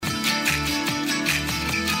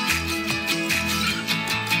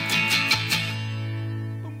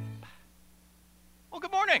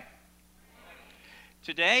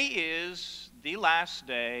Today is the last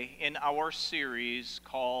day in our series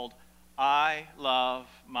called I Love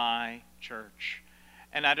My Church.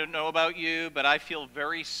 And I don't know about you, but I feel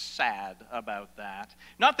very sad about that.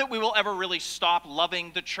 Not that we will ever really stop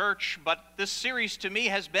loving the church, but this series to me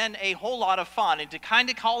has been a whole lot of fun. And to kind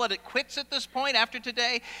of call it quits at this point after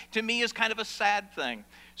today, to me is kind of a sad thing.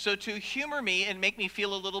 So to humor me and make me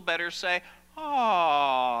feel a little better, say,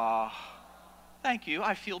 "Ah, thank you,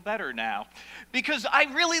 I feel better now." Because I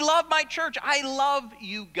really love my church. I love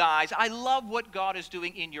you guys. I love what God is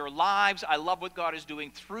doing in your lives. I love what God is doing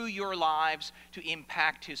through your lives to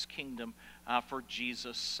impact His kingdom for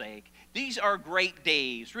Jesus' sake. These are great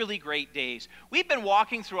days, really great days. We've been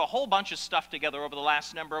walking through a whole bunch of stuff together over the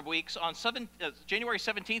last number of weeks. On January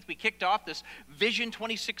 17th, we kicked off this Vision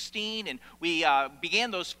 2016, and we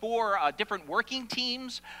began those four different working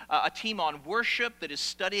teams. A team on worship that is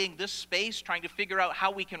studying this space, trying to figure out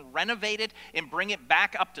how we can renovate it and bring it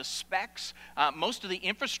back up to specs. Most of the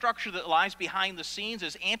infrastructure that lies behind the scenes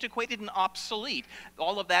is antiquated and obsolete.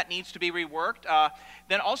 All of that needs to be reworked.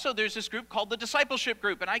 Then also there's this group called the Discipleship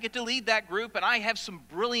Group, and I get to lead that group, and I have some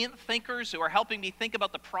brilliant thinkers who are helping me think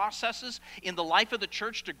about the processes in the life of the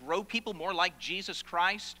church to grow people more like Jesus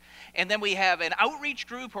Christ. And then we have an outreach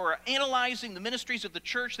group who are analyzing the ministries of the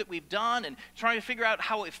church that we've done and trying to figure out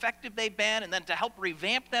how effective they've been, and then to help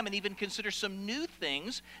revamp them and even consider some new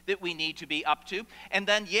things that we need to be up to. And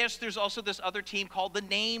then, yes, there's also this other team called the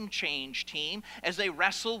Name Change Team, as they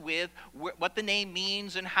wrestle with what the name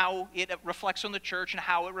means and how it reflects on the church and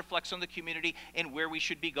how it reflects on the community and where we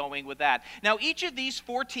should be going with that. Now, each of these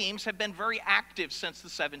four teams have been very active since the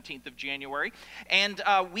 17th of January, and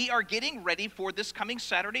we are getting ready for this coming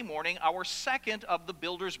Saturday morning, our second of the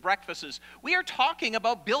Builders Breakfasts. We are talking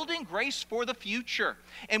about building grace for the future,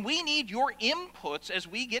 and we need your inputs as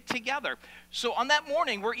we get together. So on that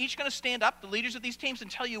morning, we're each going to stand up, the leaders of these teams, and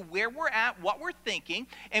tell you where we're at, what we're thinking,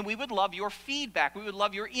 and we would love your feedback. We would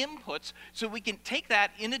love your inputs so we can take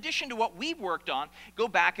that, in addition to what we've worked on, go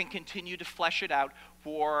back and continue to flesh it out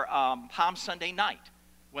for Palm Sunday night,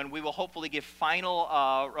 when we will hopefully give final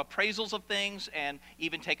appraisals of things and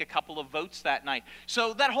even take a couple of votes that night.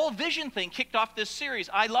 So that whole vision thing kicked off this series,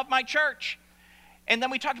 I Love My Church. And then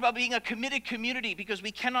we talked about being a committed community because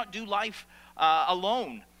we cannot do life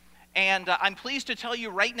alone. And I'm pleased to tell you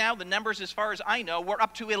right now, the numbers as far as I know, we're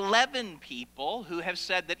up to 11 people who have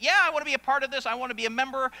said that, yeah, I want to be a part of this, I want to be a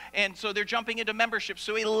member, and so they're jumping into membership.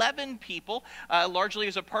 So 11 people, largely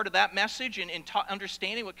as a part of that message and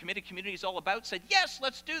understanding what committed community is all about, said, yes,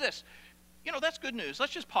 let's do this. You know, that's good news.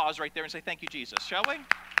 Let's just pause right there and say thank you, Jesus, shall we?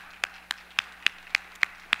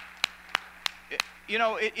 You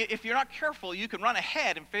know, if you're not careful, you can run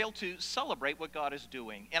ahead and fail to celebrate what God is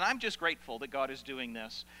doing. And I'm just grateful that God is doing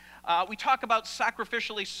this. We talk about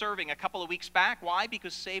sacrificially serving a couple of weeks back. Why?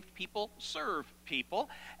 Because saved people serve people.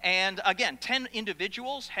 And again, 10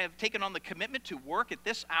 individuals have taken on the commitment to work at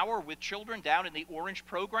this hour with children down in the Orange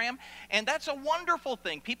program. And that's a wonderful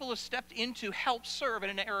thing. People have stepped in to help serve in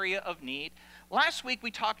an area of need. Last week,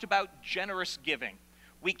 we talked about generous giving.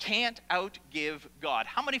 We can't outgive God.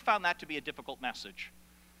 How many found that to be a difficult message?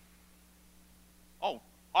 Oh,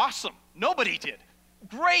 awesome. Nobody did.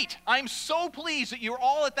 Great. I'm so pleased that you're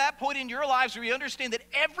all at that point in your lives where you understand that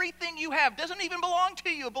everything you have doesn't even belong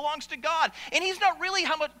to you. It belongs to God. And He's not really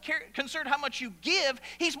concerned how much you give.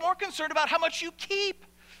 He's more concerned about how much you keep.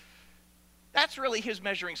 That's really His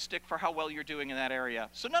measuring stick for how well you're doing in that area.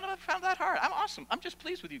 So none of us found that hard. I'm awesome. I'm just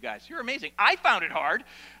pleased with you guys. You're amazing. I found it hard.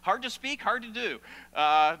 Hard to speak, hard to do.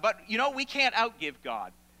 But, you know, we can't outgive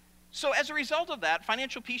God. So as a result of that,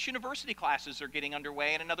 Financial Peace University classes are getting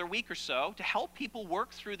underway in another week or so to help people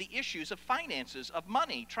work through the issues of finances, of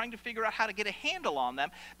money, trying to figure out how to get a handle on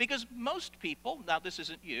them. Because most people, now this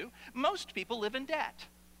isn't you, most people live in debt.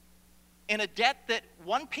 In a debt that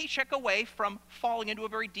one paycheck away from falling into a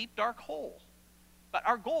very deep, dark hole. But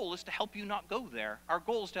our goal is to help you not go there. Our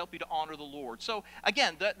goal is to help you to honor the Lord. So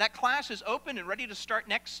again, that class is open and ready to start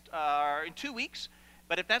next in 2 weeks.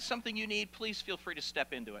 But if that's something you need, please feel free to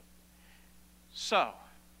step into it. So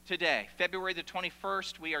today, February the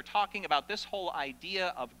 21st, we are talking about this whole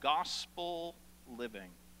idea of gospel living.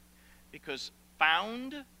 Because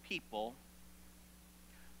found people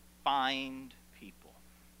find people.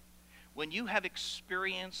 When you have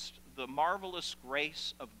experienced the marvelous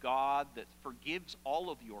grace of God that forgives all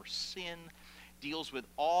of your sin, deals with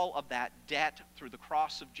all of that debt through the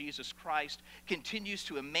cross of Jesus Christ, continues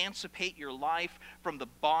to emancipate your life from the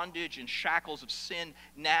bondage and shackles of sin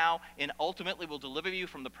now, and ultimately will deliver you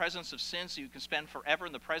from the presence of sin so you can spend forever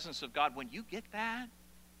in the presence of God. When you get that,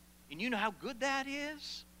 and you know how good that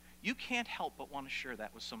is, you can't help but want to share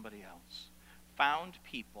that with somebody else. found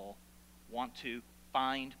people want to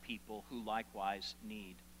find people who likewise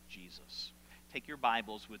need Jesus. Take your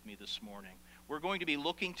Bibles with me this morning. We're going to be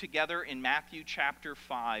looking together in Matthew chapter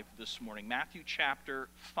 5 this morning. Matthew chapter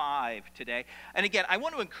 5 today. And again, I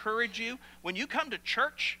want to encourage you, when you come to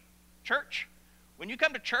church, when you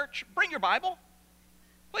come to church, bring your Bible.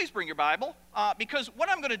 Please bring your Bible, because what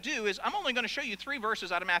I'm going to do is I'm only going to show you 3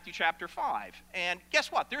 verses out of Matthew chapter 5. And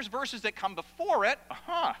guess what? There's verses that come before it,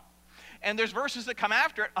 and there's verses that come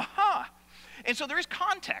after it, And so there is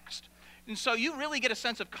context. And so you really get a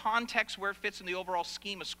sense of context where it fits in the overall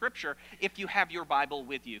scheme of Scripture if you have your Bible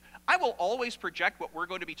with you. I will always project what we're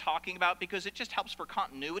going to be talking about because it just helps for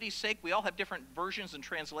continuity's sake. We all have different versions and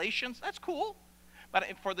translations. That's cool. But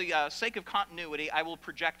for the sake of continuity, I will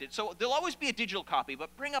project it. So there'll always be a digital copy,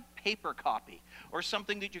 but bring a paper copy or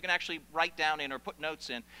something that you can actually write down in or put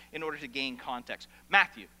notes in order to gain context.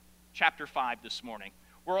 Matthew chapter 5 this morning.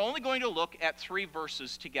 We're only going to look at 3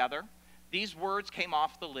 verses together. These words came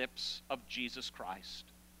off the lips of Jesus Christ.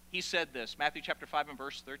 He said this, Matthew chapter 5 and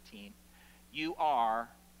verse 13, "You are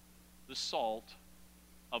the salt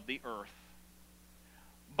of the earth.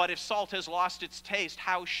 But if salt has lost its taste,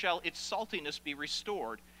 how shall its saltiness be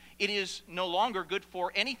restored? It is no longer good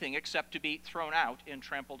for anything except to be thrown out and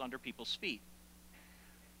trampled under people's feet.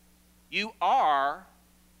 You are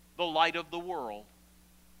the light of the world.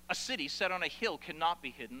 A city set on a hill cannot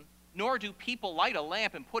be hidden. Nor do people light a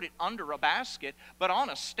lamp and put it under a basket, but on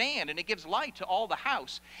a stand, and it gives light to all the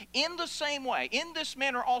house. In the same way, in this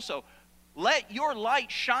manner also, let your light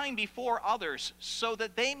shine before others, so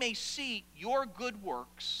that they may see your good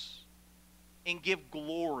works and give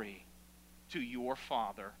glory to your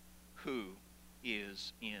Father who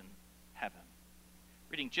is in heaven."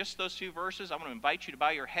 Reading just those 2 verses, I want to invite you to bow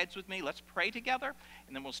your heads with me. Let's pray together,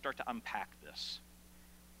 and then we'll start to unpack this.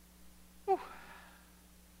 Whew.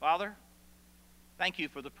 Father, thank you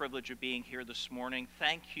for the privilege of being here this morning.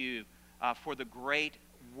 Thank you for the great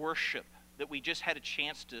worship that we just had a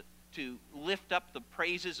chance to lift up the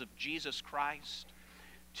praises of Jesus Christ,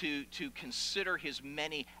 to consider his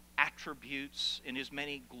many attributes and his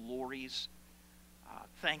many glories.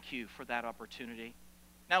 Thank you for that opportunity.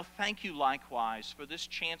 Now thank you likewise for this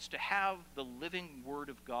chance to have the living Word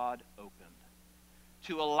of God opened,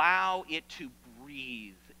 to allow it to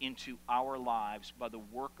breathe into our lives by the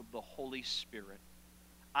work of the Holy Spirit.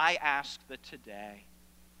 I ask that today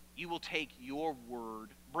you will take your word,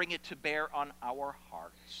 bring it to bear on our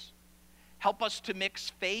hearts. Help us to mix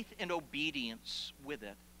faith and obedience with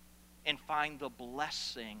it and find the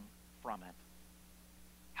blessing from it.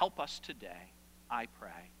 Help us today, I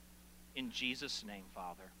pray. In Jesus' name,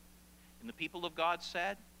 Father. And the people of God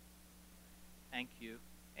said, thank you.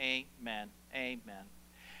 Amen. Amen.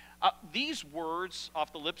 These words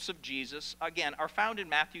off the lips of Jesus, again, are found in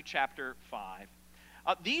Matthew chapter 5.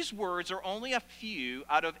 These words are only a few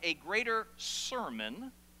out of a greater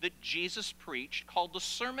sermon that Jesus preached called the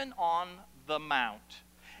Sermon on the Mount.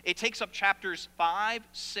 It takes up chapters 5,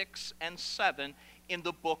 6, and 7 in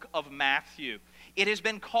the book of Matthew. It has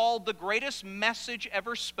been called the greatest message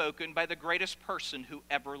ever spoken by the greatest person who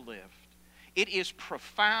ever lived. It is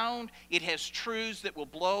profound. It has truths that will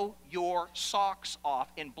blow your socks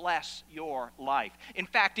off and bless your life. In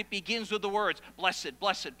fact, it begins with the words, blessed,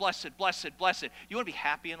 blessed, blessed, blessed, blessed. You want to be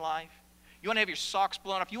happy in life? You want to have your socks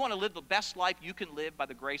blown off? You want to live the best life you can live by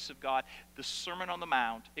the grace of God? The Sermon on the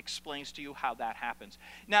Mount explains to you how that happens.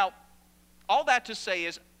 Now, all that to say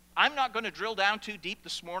is, I'm not going to drill down too deep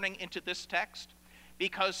this morning into this text,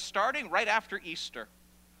 because starting right after Easter,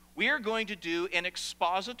 we are going to do an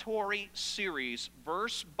expository series,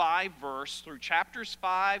 verse by verse, through chapters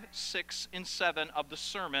 5, 6, and 7 of the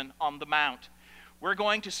Sermon on the Mount. We're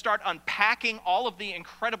going to start unpacking all of the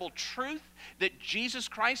incredible truth that Jesus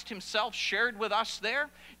Christ himself shared with us there.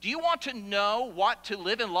 Do you want to know what to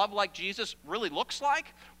live and love like Jesus really looks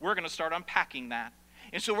like? We're going to start unpacking that.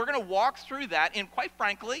 And so we're going to walk through that, and quite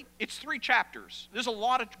frankly, it's 3 chapters. There's a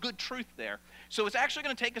lot of good truth there. So it's actually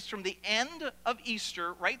going to take us from the end of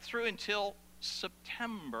Easter right through until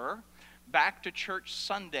September, back to church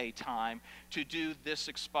Sunday time, to do this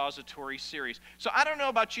expository series. So I don't know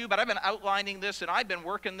about you, but I've been outlining this, and I've been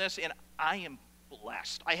working this, and I am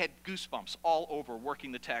blessed. I had goosebumps all over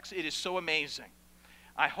working the text. It is so amazing.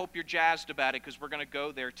 I hope you're jazzed about it, because we're going to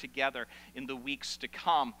go there together in the weeks to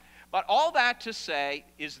come. But all that to say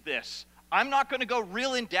is this. I'm not going to go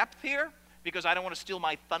real in depth here, because I don't want to steal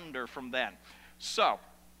my thunder from then. So,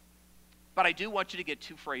 but I do want you to get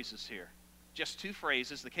 2 phrases here. Just 2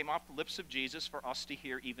 phrases that came off the lips of Jesus for us to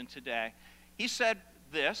hear even today. He said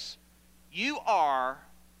this, "You are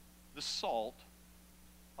the salt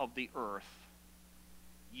of the earth."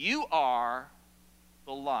 You are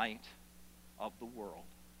the light of the world.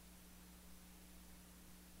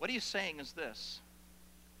 What he is saying is this: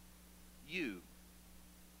 you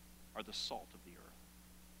are the salt of the earth.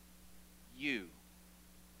 You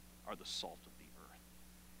are the salt of the earth.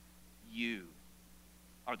 You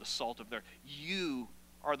are the salt of the earth. You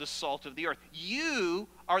are the salt of the earth. You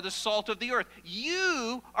are the salt of the earth.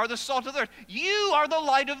 You are the salt of the earth. You are the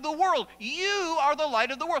light of the world. You are the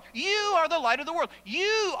light of the world. You are the light of the world.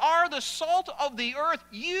 You are the salt of the earth.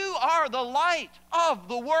 You are the light of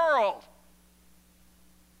the world.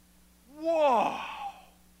 Whoa!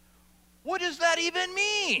 What does that even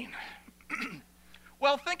mean?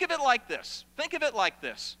 Well, think of it like this. Think of it like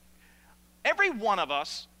this. Every one of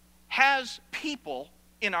us has people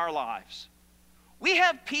in our lives. We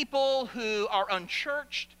have people who are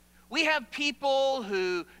unchurched. We have people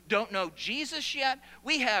who don't know Jesus yet.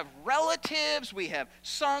 We have relatives. We have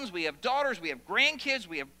sons. We have daughters. We have grandkids.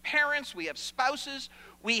 We have parents. We have spouses.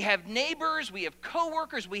 We have neighbors. We have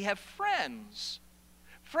coworkers. We have friends.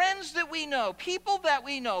 Friends that we know, people that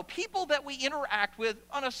we interact with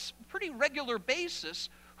on a pretty regular basis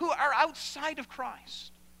who are outside of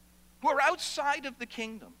Christ, who are outside of the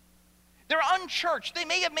kingdom. They're unchurched. They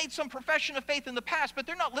may have made some profession of faith in the past, but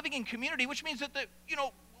they're not living in community, which means that,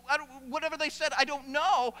 whatever they said, I don't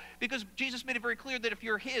know, because Jesus made it very clear that if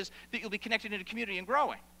you're his, that you'll be connected into community and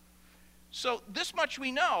growing. So this much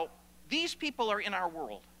we know, these people are in our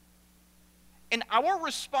world. And our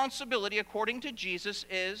responsibility, according to Jesus,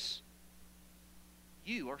 is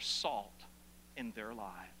you are salt in their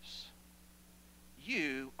lives.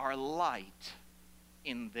 You are light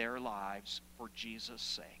in their lives for Jesus'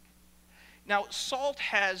 sake. Now, salt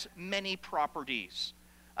has many properties.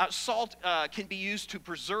 Salt can be used to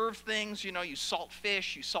preserve things. You salt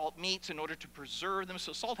fish, you salt meats in order to preserve them.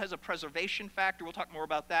 So salt has a preservation factor. We'll talk more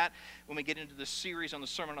about that when we get into the series on the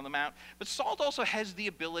Sermon on the Mount. But salt also has the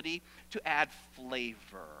ability to add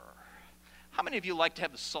flavor. How many of you like to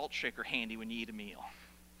have the salt shaker handy when you eat a meal?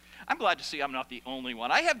 I'm glad to see I'm not the only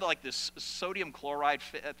one. I have like this sodium chloride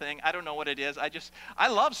thing. I don't know what it is. I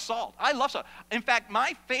love salt. I love salt. In fact,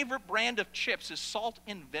 my favorite brand of chips is salt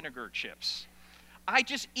and vinegar chips. I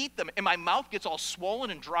just eat them, and my mouth gets all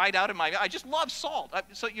swollen and dried out. I just love salt.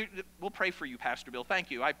 We'll pray for you, Pastor Bill.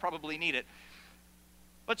 Thank you. I probably need it.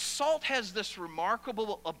 But salt has this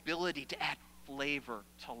remarkable ability to add flavor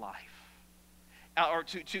to life, or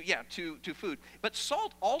to food. But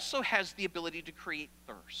salt also has the ability to create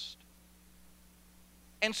thirst.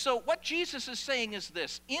 And so what Jesus is saying is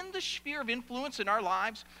this: in the sphere of influence in our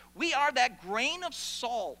lives, we are that grain of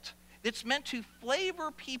salt that's meant to flavor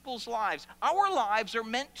people's lives. Our lives are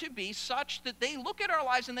meant to be such that they look at our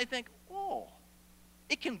lives and they think, oh,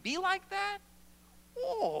 it can be like that?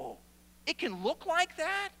 Oh, it can look like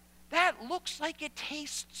that? That looks like it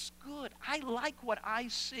tastes good. I like what I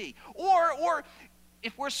see. Or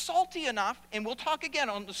if we're salty enough, and we'll talk again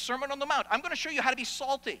on the Sermon on the Mount, I'm going to show you how to be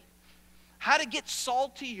salty, how to get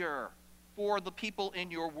saltier for the people in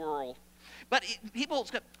your world. But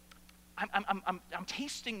I'm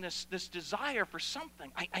tasting this desire for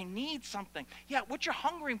something. I need something. Yeah, what you're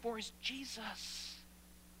hungering for is Jesus.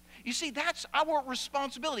 You see, that's our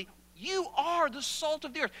responsibility. You are the salt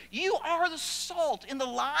of the earth. You are the salt in the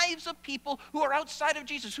lives of people who are outside of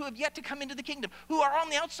Jesus, who have yet to come into the kingdom, who are on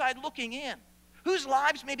the outside looking in, whose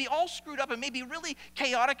lives may be all screwed up and may be really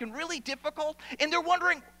chaotic and really difficult, and they're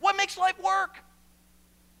wondering, what makes life work?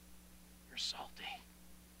 You're salty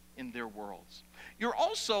in their worlds. You're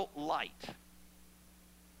also light.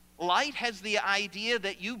 Light has the idea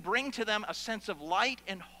that you bring to them a sense of light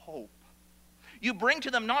and hope. You bring to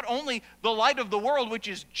them not only the light of the world, which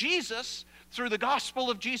is Jesus, through the gospel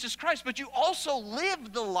of Jesus Christ, but you also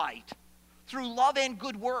live the light through love and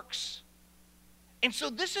good works. And so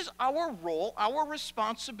this is our role, our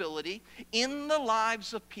responsibility in the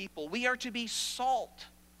lives of people. We are to be salt.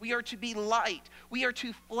 We are to be light. We are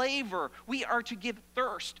to flavor. We are to give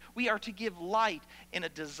thirst. We are to give light and a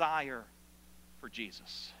desire for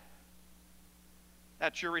Jesus.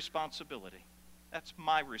 That's your responsibility. That's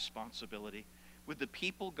my responsibility with the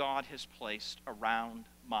people God has placed around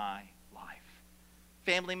my life.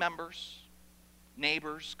 Family members,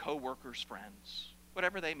 neighbors, co-workers, friends,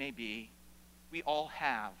 whatever they may be, we all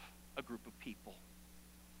have a group of people.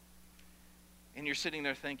 And you're sitting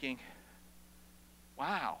there thinking,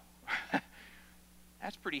 wow,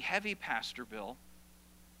 that's pretty heavy, Pastor Bill.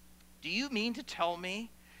 Do you mean to tell me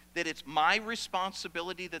that it's my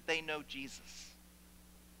responsibility that they know Jesus?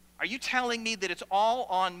 Are you telling me that it's all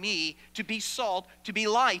on me to be salt, to be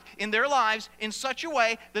light in their lives in such a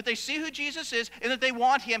way that they see who Jesus is and that they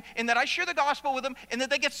want him and that I share the gospel with them and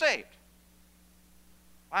that they get saved?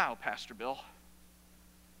 Wow, Pastor Bill.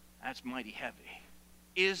 That's mighty heavy.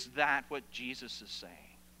 Is that what Jesus is saying?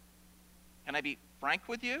 Can I be frank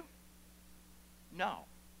with you? No.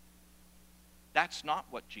 That's not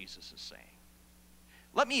what Jesus is saying.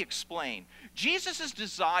 Let me explain. Jesus'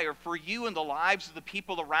 desire for you and the lives of the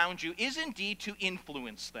people around you is indeed to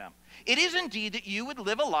influence them. It is indeed that you would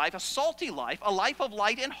live a life, a salty life, a life of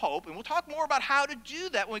light and hope. And we'll talk more about how to do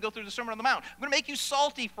that when we go through the Sermon on the Mount. We're going to make you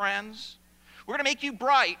salty, friends. We're going to make you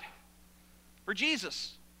bright for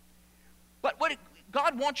Jesus. But what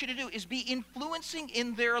God wants you to do is be influencing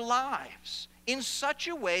in their lives in such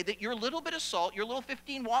a way that your little bit of salt, your little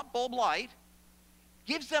 15-watt bulb light,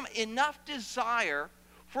 gives them enough desire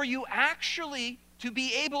for you actually to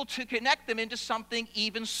be able to connect them into something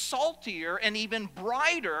even saltier and even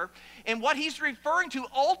brighter. And what he's referring to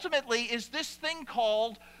ultimately is this thing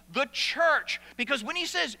called the church. Because when he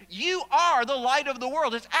says, you are the light of the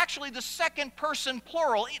world, it's actually the second person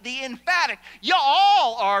plural, the emphatic. You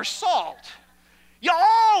all are salt. You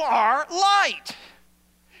all are light.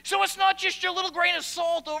 So it's not just your little grain of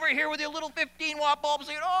salt over here with your little 15-watt bulb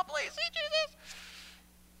saying, oh, please, see Jesus.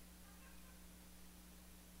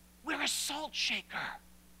 We're a salt shaker.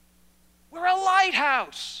 We're a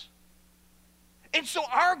lighthouse. And so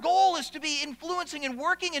our goal is to be influencing and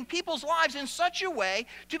working in people's lives in such a way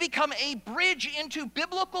to become a bridge into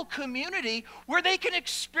biblical community where they can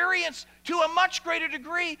experience to a much greater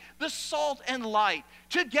degree the salt and light.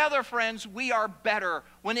 Together, friends, we are better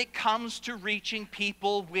when it comes to reaching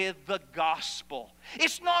people with the gospel.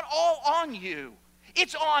 It's not all on you.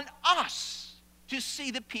 It's on us to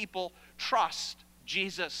see the people trust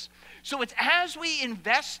Jesus. So it's as we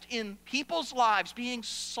invest in people's lives, being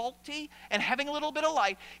salty and having a little bit of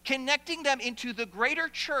light, connecting them into the greater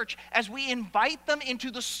church as we invite them into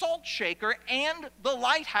the salt shaker and the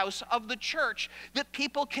lighthouse of the church, that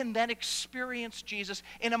people can then experience Jesus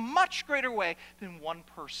in a much greater way than one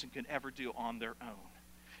person can ever do on their own.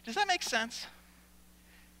 Does that make sense?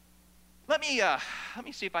 Let me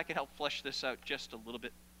see if I can help flesh this out just a little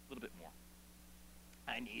bit more.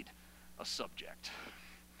 I need a subject.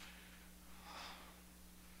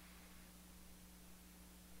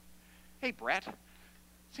 Hey, Brett.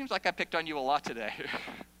 Seems like I picked on you a lot today.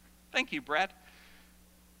 Thank you, Brett.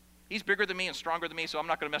 He's bigger than me and stronger than me, so I'm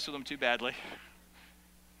not going to mess with him too badly.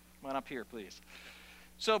 Come on up here, please.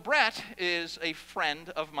 So Brett is a friend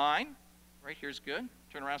of mine. Right here's good.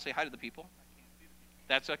 Turn around and say hi to the people.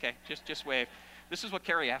 That's okay. Just wave. This is what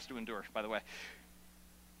Carrie has to endure, by the way.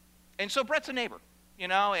 And so Brett's a neighbor,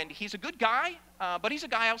 and he's a good guy, but he's a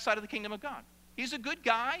guy outside of the kingdom of God. He's a good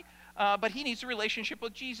guy, but he needs a relationship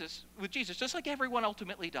with Jesus, just like everyone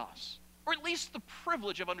ultimately does. Or at least the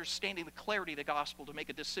privilege of understanding the clarity of the gospel to make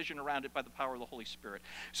a decision around it by the power of the Holy Spirit.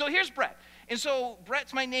 So here's Brett. And so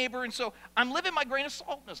Brett's my neighbor, and so I'm living my grain of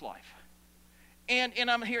salt in his life. And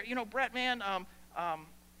I'm here, Brett, man,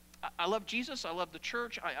 I love Jesus. I love the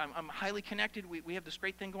church. I'm highly connected. We have this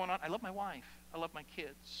great thing going on. I love my wife. I love my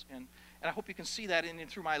kids. And I hope you can see that in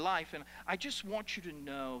through my life. And I just want you to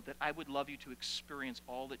know that I would love you to experience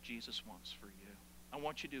all that Jesus wants for you. I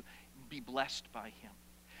want you to be blessed by him.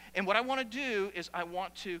 And what I want to do is I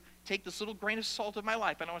want to take this little grain of salt of my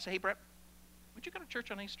life, and I want to say, hey, Brett, would you go to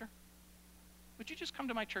church on Easter? Would you just come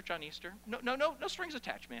to my church on Easter? No strings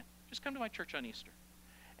attached, man. Just come to my church on Easter.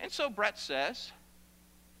 And so Brett says,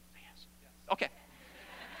 yes. Okay.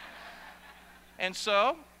 And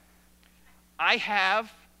so I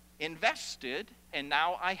have invested, and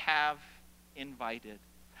now I have invited.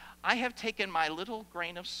 I have taken my little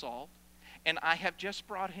grain of salt, and I have just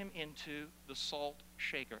brought him into the salt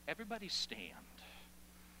shaker. Everybody stand.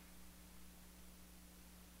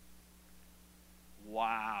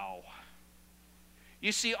 Wow.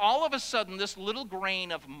 You see, all of a sudden, this little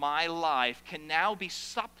grain of my life can now be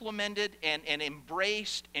supplemented and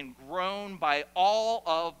embraced and grown by all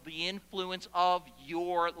of the influence of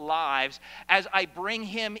your lives as I bring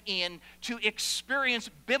him in to experience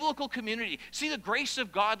biblical community, see the grace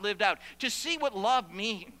of God lived out, to see what love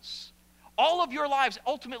means. All of your lives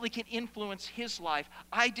ultimately can influence his life.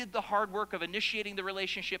 I did the hard work of initiating the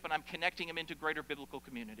relationship, and I'm connecting him into greater biblical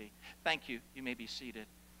community. Thank you. You may be seated.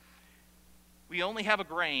 We only have a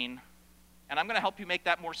grain, and I'm going to help you make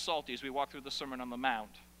that more salty as we walk through the Sermon on the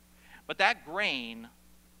Mount. But that grain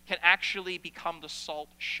can actually become the salt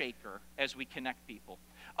shaker as we connect people.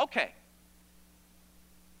 Okay.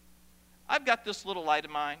 I've got this little light of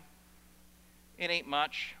mine. It ain't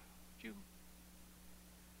much.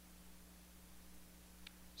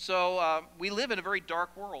 So we live in a very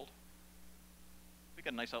dark world. We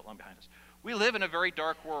got a nice outline behind us. We live in a very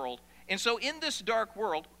dark world. And so in this dark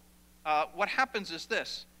world, what happens is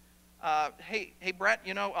this. hey, Brett,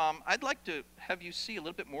 I'd like to have you see a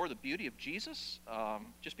little bit more of the beauty of Jesus.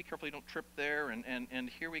 Just be careful you don't trip there, and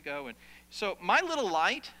here we go. And so my little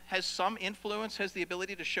light has some influence, has the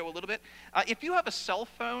ability to show a little bit. If you have a cell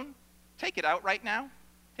phone, take it out right now.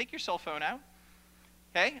 Take your cell phone out.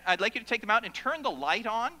 Okay, I'd like you to take them out and turn the light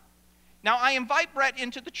on. Now, I invite Brett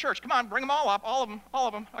into the church. Come on, bring them all up, all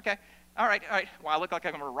of them. Okay, all right. Wow, I look like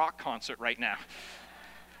I'm at a rock concert right now.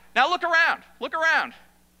 Now look around.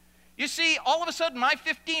 You see, all of a sudden, my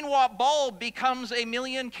 15-watt bulb becomes a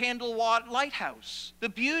 1,000,000-candle-watt lighthouse. The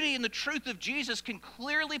beauty and the truth of Jesus can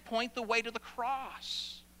clearly point the way to the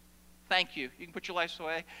cross. Thank you. You can put your lights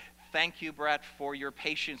away. Thank you, Brett, for your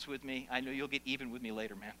patience with me. I know you'll get even with me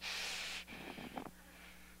later, man.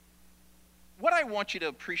 What I want you to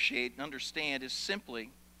appreciate and understand is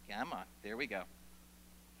simply, come on, there we go,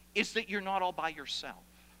 is that you're not all by yourself.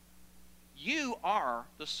 You are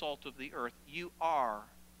the salt of the earth. You are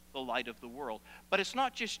the light of the world. But it's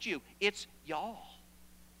not just you, it's y'all.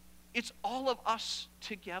 It's all of us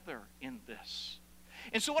together in this.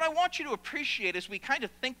 And so what I want you to appreciate as we kind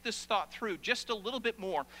of think this thought through just a little bit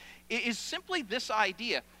more is simply this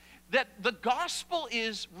idea that the gospel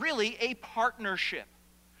is really a partnership.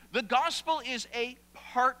 The gospel is a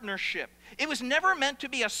partnership. It was never meant to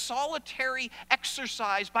be a solitary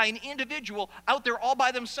exercise by an individual out there all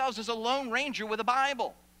by themselves as a lone ranger with a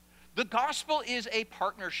Bible. The gospel is a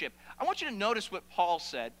partnership. I want you to notice what Paul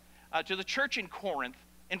said to the church in Corinth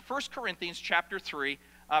in 1 Corinthians chapter 3,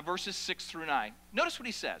 verses 6 through 9. Notice what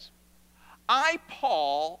he says. I,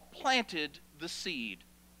 Paul, planted the seed.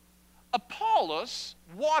 Apollos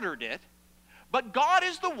watered it, but God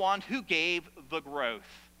is the one who gave the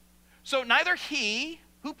growth. So neither he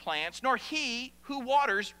who plants nor he who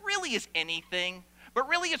waters really is anything, but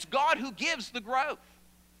really it's God who gives the growth.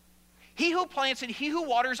 He who plants and he who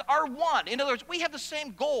waters are one. In other words, we have the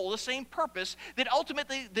same goal, the same purpose, that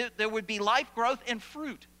ultimately there would be life, growth, and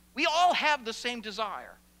fruit. We all have the same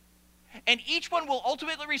desire. And each one will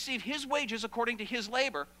ultimately receive his wages according to his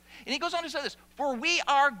labor. And he goes on to say this, for we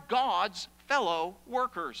are God's fellow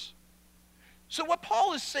workers. So what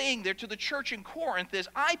Paul is saying there to the church in Corinth is,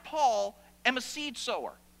 I, Paul, am a seed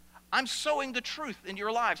sower. I'm sowing the truth in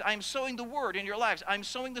your lives. I'm sowing the word in your lives. I'm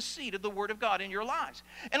sowing the seed of the word of God in your lives.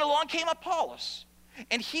 And along came Apollos,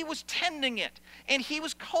 and he was tending it, and he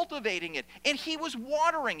was cultivating it, and he was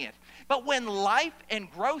watering it. But when life and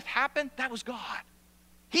growth happened, that was God.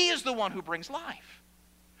 He is the one who brings life.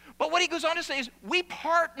 But what he goes on to say is, we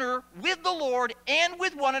partner with the Lord and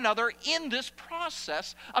with one another in this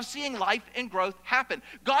process of seeing life and growth happen.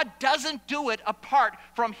 God doesn't do it apart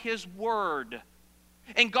from his word.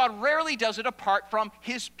 And God rarely does it apart from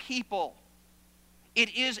his people.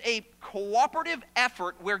 It is a cooperative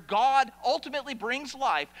effort where God ultimately brings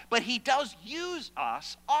life, but he does use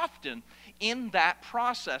us often in that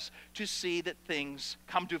process to see that things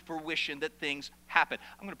come to fruition, that things happen.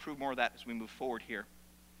 I'm going to prove more of that as we move forward here.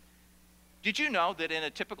 Did you know that in a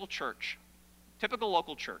typical church, typical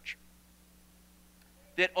local church,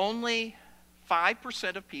 that only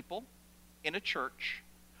 5% of people in a church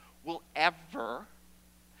will ever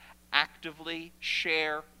actively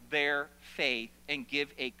share their faith and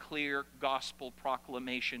give a clear gospel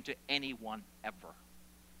proclamation to anyone ever?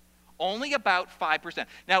 Only about 5%.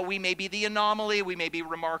 Now, we may be the anomaly, we may be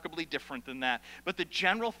remarkably different than that, but the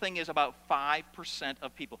general thing is about 5%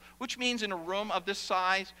 of people, which means in a room of this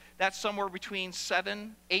size, that's somewhere between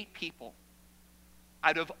 7, 8 people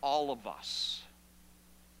out of all of us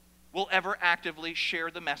will ever actively share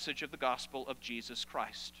the message of the gospel of Jesus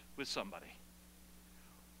Christ with somebody.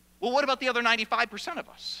 Well, what about the other 95% of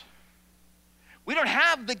us? We don't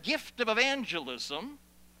have the gift of evangelism.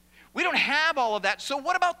 We don't have all of that. So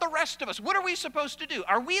what about the rest of us? What are we supposed to do?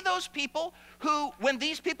 Are we those people who, when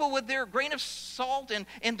these people with their grain of salt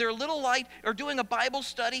and their little light are doing a Bible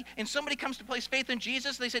study and somebody comes to place faith in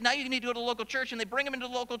Jesus, they say, now you need to go to the local church, and they bring them into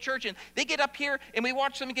the local church, and they get up here and we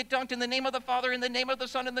watch them get dunked in the name of the Father, in the name of the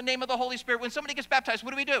Son, in the name of the Holy Spirit. When somebody gets baptized,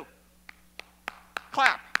 what do?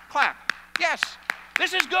 Clap, clap. Yes,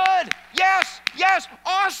 this is good. Yes, yes,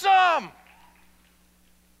 awesome.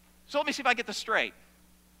 So let me see if I get this straight.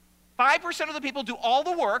 5% of the people do all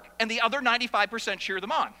the work, and the other 95% cheer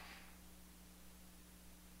them on.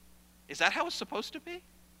 Is that how it's supposed to be?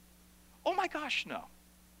 Oh my gosh, no.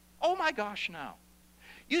 Oh my gosh, no.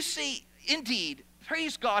 You see, indeed,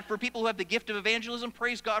 praise God for people who have the gift of evangelism.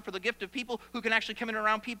 Praise God for the gift of people who can actually come in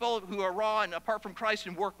around people who are raw and apart from Christ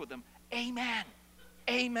and work with them. Amen.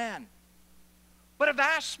 Amen. But a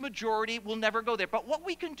vast majority will never go there. But what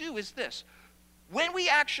we can do is this. When we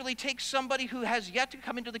actually take somebody who has yet to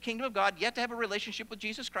come into the kingdom of God, yet to have a relationship with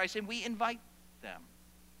Jesus Christ, and we invite them,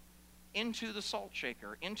 into the salt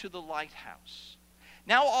shaker, into the lighthouse.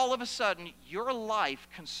 Now all of a sudden, your life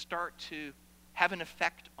can start to have an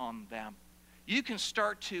effect on them. You can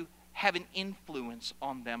start to have an influence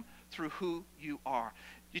on them through who you are.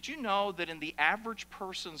 Did you know that in the average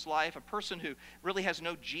person's life, a person who really has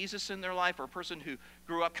no Jesus in their life, or a person who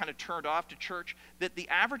grew up kind of turned off to church, that the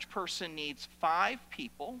average person needs 5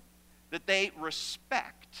 people that they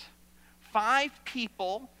respect, 5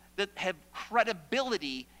 people that have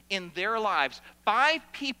credibility in their lives, 5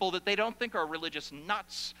 people that they don't think are religious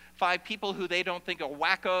nuts, 5 people who they don't think are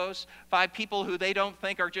wackos, 5 people who they don't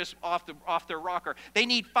think are just off their rocker. They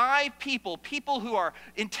need 5 people, people who are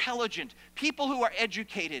intelligent, people who are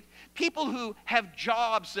educated, people who have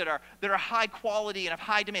jobs that are high quality and of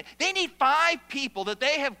high demand. They need 5 people that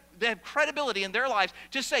they have credibility in their lives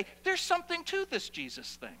to say, there's something to this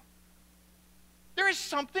Jesus thing. There is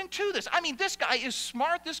something to this. I mean, this guy is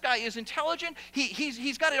smart. This guy is intelligent.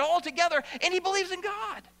 He's got it all together, and he believes in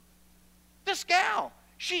God. This gal,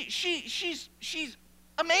 she's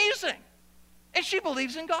amazing, and she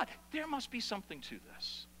believes in God. There must be something to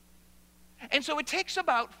this. And so it takes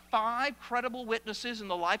about 5 credible witnesses in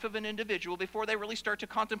the life of an individual before they really start to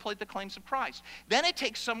contemplate the claims of Christ. Then it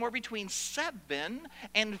takes somewhere between 7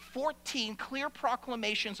 and 14 clear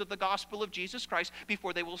proclamations of the gospel of Jesus Christ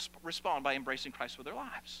before they will respond by embracing Christ with their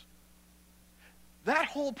lives. That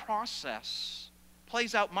whole process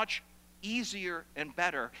plays out much easier and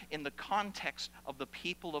better in the context of the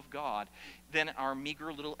people of God than our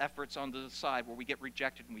meager little efforts on the side where we get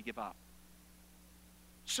rejected and we give up.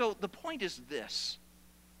 So the point is this: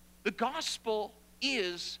 the gospel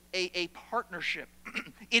is a partnership.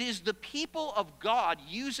 It is the people of God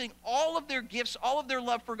using all of their gifts, all of their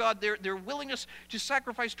love for God, their willingness to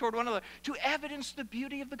sacrifice toward one another to evidence the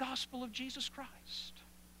beauty of the gospel of Jesus Christ.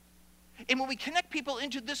 And when we connect people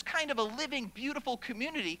into this kind of a living, beautiful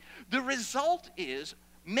community, the result is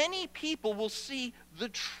many people will see the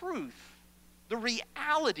truth, the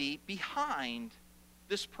reality behind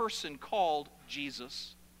this person called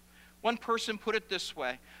Jesus. One person put it this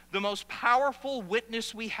way: the most powerful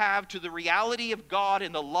witness we have to the reality of God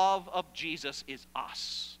and the love of Jesus is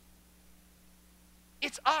us.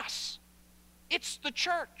 It's us. It's the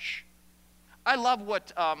church. I love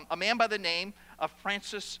what a man by the name of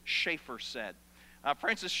Francis Schaeffer said.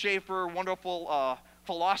 Francis Schaeffer, wonderful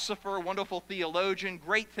philosopher, wonderful theologian,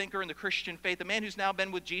 great thinker in the Christian faith, a man who's now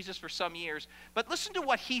been with Jesus for some years. But listen to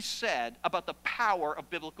what he said about the power of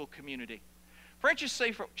biblical community. Francis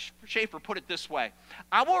Schaeffer put it this way: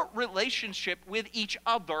 our relationship with each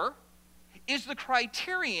other is the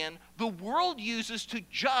criterion the world uses to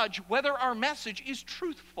judge whether our message is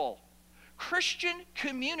truthful. Christian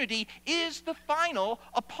community is the final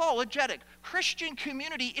apologetic. Christian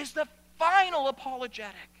community is the final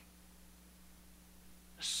apologetic.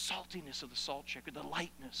 The saltiness of the salt shaker, the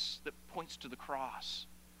lightness that points to the cross.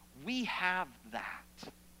 We have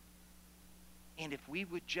that. And if we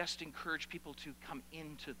would just encourage people to come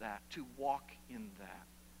into that, to walk in that,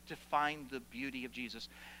 to find the beauty of Jesus.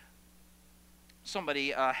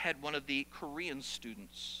 Somebody had one of the Korean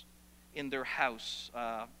students in their house.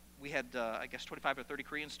 We had, I guess, 25 or 30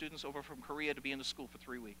 Korean students over from Korea to be in the school for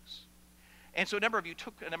 3 weeks. And so a number of you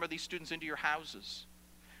took a number of these students into your houses.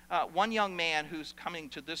 One young man who's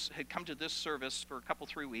had come to this service for a couple,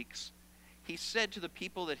 3 weeks, he said to the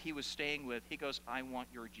people that he was staying with, he goes, I want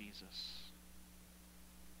your Jesus.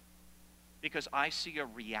 Because I see a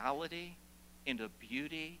reality and a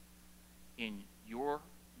beauty in your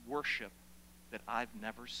worship that I've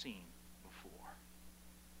never seen before.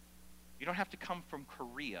 You don't have to come from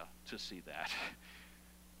Korea to see that.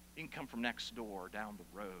 You can come from next door, down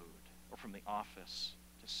the road, or from the office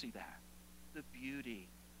to see that. The beauty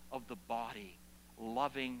of the body,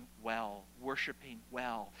 loving well, worshiping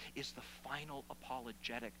well, is the final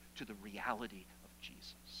apologetic to the reality of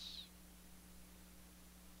Jesus.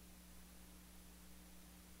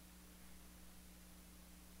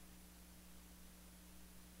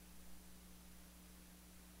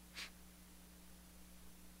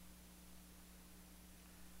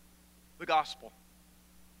 The gospel.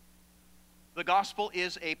 The gospel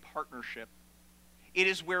is a partnership. It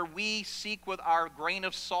is where we seek with our grain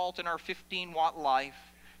of salt and our 15-watt life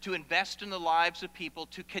to invest in the lives of people,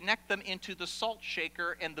 to connect them into the salt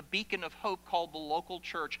shaker and the beacon of hope called the local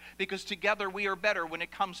church, because together we are better when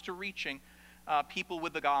it comes to reaching people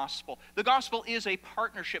with the gospel. The gospel is a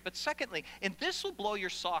partnership. But secondly, and this will blow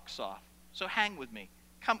your socks off, so hang with me.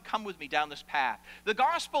 Come with me down this path. The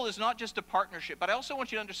gospel is not just a partnership, but I also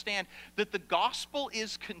want you to understand that the gospel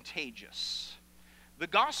is contagious. The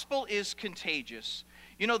gospel is contagious.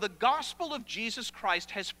 You know, the gospel of Jesus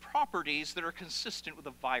Christ has properties that are consistent with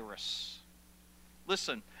a virus.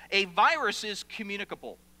 Listen, a virus is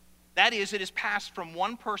communicable. That is, it is passed from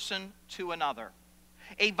one person to another.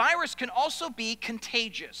 A virus can also be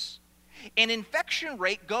contagious. An infection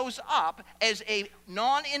rate goes up as a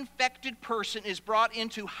non-infected person is brought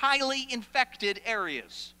into highly infected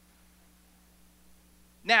areas.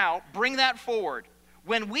 Now, bring that forward.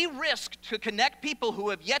 When we risk to connect people who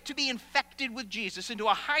have yet to be infected with Jesus into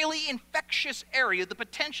a highly infectious area, the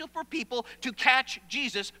potential for people to catch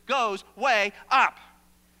Jesus goes way up.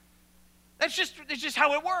 It's just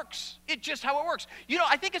how it works. It's just how it works. You know,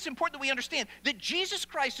 I think it's important that we understand that Jesus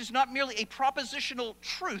Christ is not merely a propositional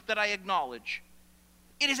truth that I acknowledge.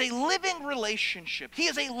 It is a living relationship. He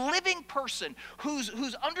is a living person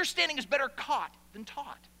whose understanding is better caught than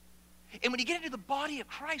taught. And when you get into the body of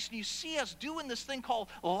Christ and you see us doing this thing called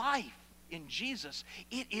life in Jesus,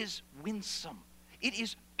 it is winsome. It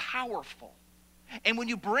is powerful. And when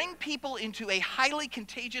you bring people into a highly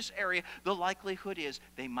contagious area, the likelihood is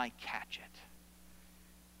they might catch it.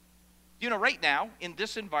 You know, right now, in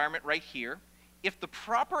this environment right here, if the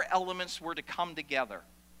proper elements were to come together,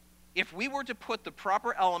 if we were to put the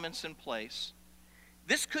proper elements in place,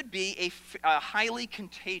 this could be a highly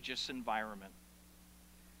contagious environment.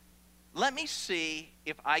 Let me see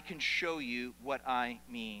if I can show you what I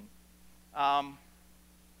mean. I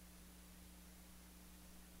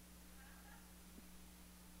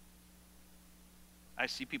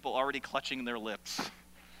see people already clutching their lips.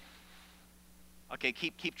 Okay,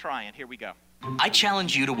 keep trying. Here we go. I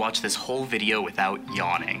challenge you to watch this whole video without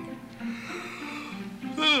yawning.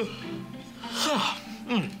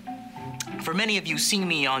 For many of you, seeing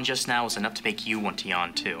me yawn just now was enough to make you want to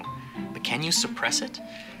yawn too. But can you suppress it?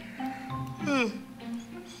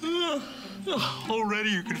 Already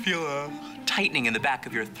you can feel a tightening in the back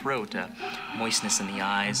of your throat, a moistness in the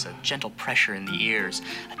eyes, a gentle pressure in the ears,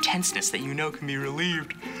 a tenseness that you know can be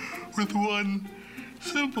relieved with one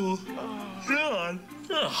simple yawn.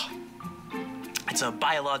 It's a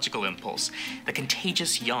biological impulse, the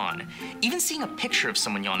contagious yawn. Even seeing a picture of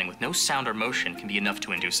someone yawning with no sound or motion can be enough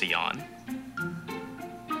to induce a yawn.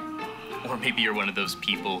 Or maybe you're one of those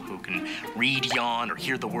people who can read yawn or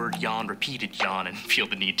hear the word yawn, repeated yawn, and feel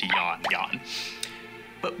the need to yawn.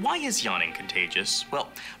 But why is yawning contagious? Well,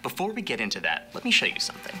 before we get into that, let me show you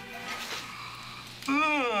something.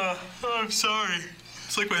 I'm sorry.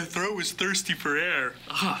 It's like my throat was thirsty for air.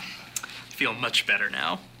 I feel much better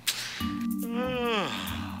now.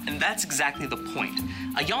 And that's exactly the point.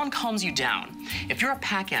 A yawn calms you down. If you're a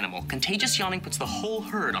pack animal, contagious yawning puts the whole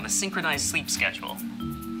herd on a synchronized sleep schedule.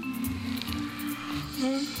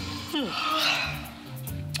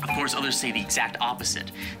 Of course, others say the exact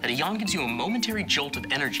opposite, that a yawn gives you a momentary jolt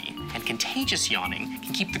of energy, and contagious yawning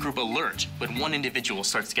can keep the group alert when one individual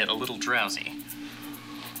starts to get a little drowsy.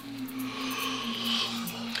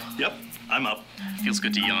 Yep, I'm up. Feels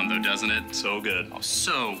good to yawn though, doesn't it? So good. Oh,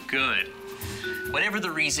 so good. Whatever the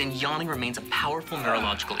reason, yawning remains a powerful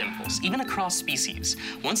neurological impulse, even across species.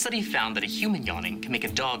 One study found that a human yawning can make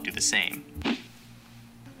a dog do the same.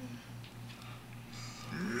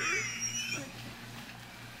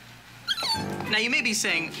 Now, you may be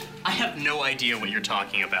saying, I have no idea what you're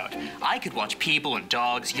talking about. I could watch people and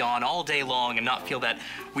dogs yawn all day long and not feel that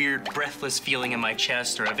weird breathless feeling in my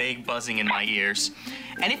chest or a vague buzzing in my ears.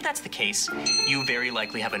 And if that's the case, you very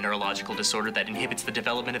likely have a neurological disorder that inhibits the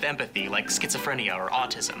development of empathy, like schizophrenia or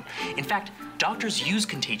autism. In fact, doctors use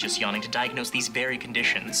contagious yawning to diagnose these very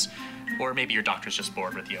conditions. Or maybe your doctor's just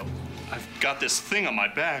bored with you. I've got this thing on my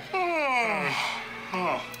back.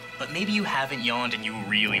 But maybe you haven't yawned and you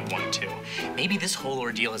really want to. Maybe this whole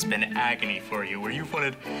ordeal has been agony for you, where you've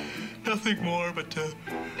wanted nothing more but to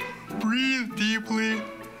breathe deeply,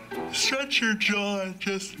 stretch your jaw, and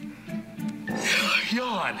just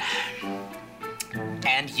yawn.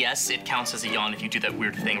 And yes, it counts as a yawn if you do that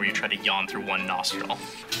weird thing where you try to yawn through one nostril.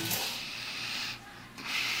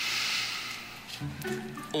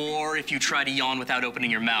 Or if you try to yawn without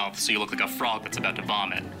opening your mouth so you look like a frog that's about to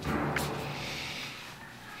vomit.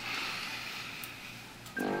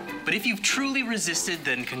 But if you've truly resisted,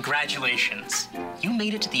 then congratulations. You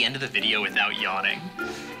made it to the end of the video without yawning.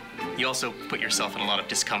 You also put yourself in a lot of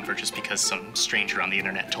discomfort just because some stranger on the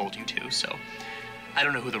internet told you to, so I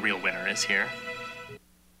don't know who the real winner is here.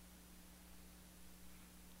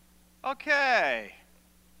 Okay.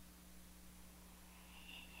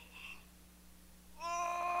 Oh,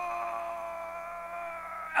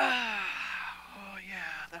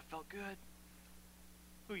 yeah, that felt good.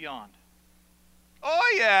 Who yawned?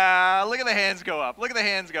 Oh, yeah, look at the hands go up. Look at the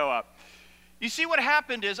hands go up. You see, what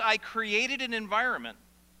happened is I created an environment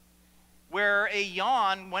where a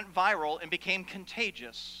yawn went viral and became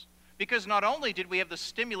contagious. Because not only did we have the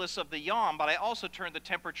stimulus of the yawn, but I also turned the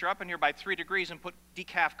temperature up in here by 3 degrees and put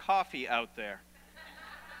decaf coffee out there.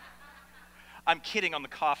 I'm kidding on the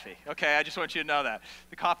coffee, okay? I just want you to know that.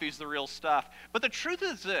 The coffee is the real stuff. But the truth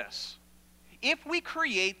is this. If we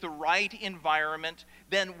create the right environment,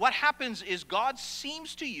 then what happens is God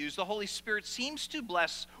seems to use, the Holy Spirit seems to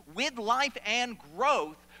bless with life and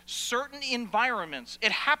growth certain environments.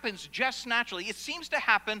 It happens just naturally. It seems to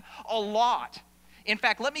happen a lot. In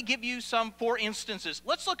fact, let me give you some 4 instances.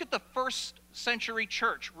 Let's look at the first century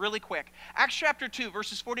church really quick. Acts chapter 2,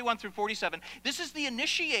 verses 41 through 47. This is the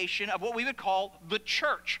initiation of what we would call the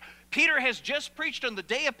church. Peter has just preached on the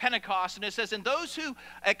day of Pentecost, and it says, and those who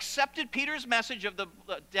accepted Peter's message of the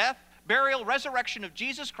death, burial, resurrection of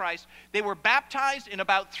Jesus Christ, they were baptized, and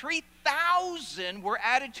about 3,000 were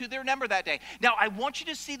added to their number that day. Now, I want you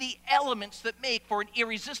to see the elements that make for an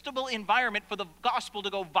irresistible environment for the gospel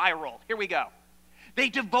to go viral. Here we go. They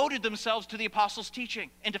devoted themselves to the apostles'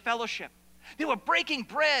 teaching and to fellowship. They were breaking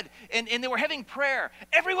bread and they were having prayer.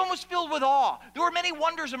 Everyone was filled with awe. There were many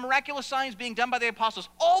wonders and miraculous signs being done by the apostles.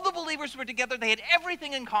 All the believers were together. They had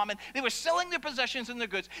everything in common. They were selling their possessions and their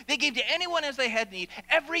goods. They gave to anyone as they had need.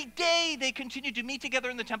 Every day they continued to meet together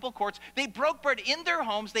in the temple courts. They broke bread in their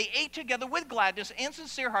homes. They ate together with gladness and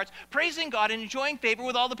sincere hearts, praising God and enjoying favor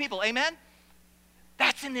with all the people. Amen?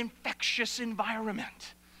 That's an infectious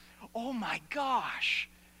environment. Oh my gosh.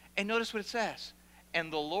 And notice what it says.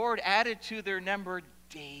 And the Lord added to their number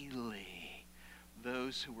daily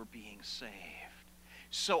those who were being saved.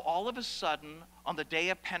 So all of a sudden, on the day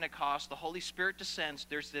of Pentecost, the Holy Spirit descends.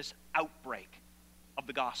 There's this outbreak of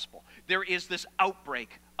the gospel. There is this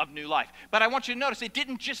outbreak of new life. But I want you to notice, it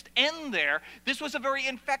didn't just end there. This was a very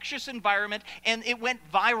infectious environment, and it went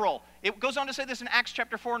viral. It goes on to say this in Acts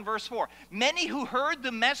chapter 4 and verse 4. Many who heard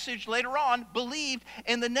the message later on believed,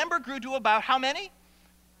 and the number grew to about how many?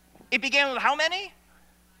 It began with how many?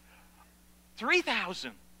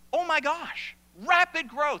 3,000. Oh my gosh. Rapid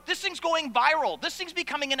growth. This thing's going viral. This thing's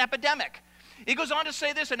becoming an epidemic. It goes on to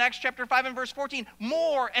say this in Acts chapter 5 and verse 14.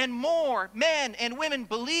 More and more men and women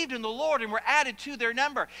believed in the Lord and were added to their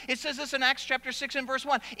number. It says this in Acts chapter 6 and verse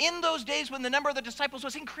 1. In those days when the number of the disciples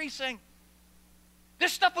was increasing,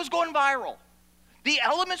 this stuff was going viral. The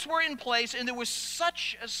elements were in place, and there was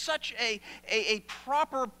such a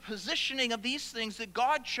proper positioning of these things that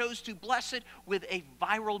God chose to bless it with a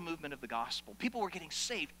viral movement of the gospel. People were getting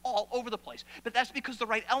saved all over the place. But that's because the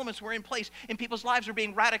right elements were in place, and people's lives were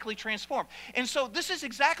being radically transformed. And so this is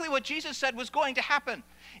exactly what Jesus said was going to happen.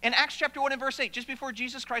 In Acts chapter 1 and verse 8, just before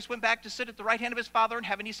Jesus Christ went back to sit at the right hand of his Father in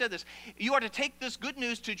heaven, he said this, you are to take this good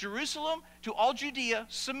news to Jerusalem, to all Judea,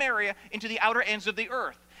 Samaria, and to the outer ends of the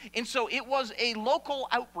earth. And so it was a local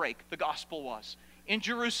outbreak, the gospel was, in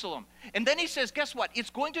Jerusalem. And then he says, guess what? It's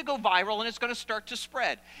going to go viral and it's going to start to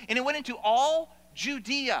spread. And it went into all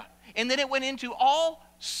Judea. And then it went into all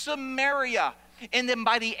Samaria. And then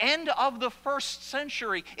by the end of the first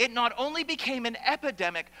century, it not only became an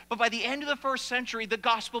epidemic, but by the end of the first century, the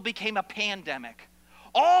gospel became a pandemic.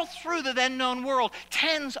 All through the then known world,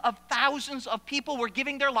 tens of thousands of people were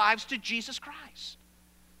giving their lives to Jesus Christ.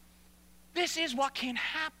 This is what can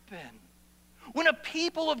happen when a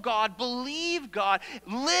people of God believe God,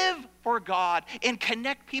 live for God, and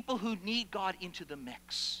connect people who need God into the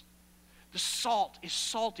mix. The salt is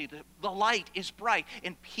salty, the light is bright,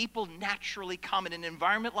 and people naturally come in an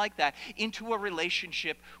environment like that into a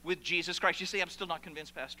relationship with Jesus Christ. You say, I'm still not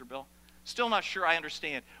convinced, Pastor Bill. Still not sure I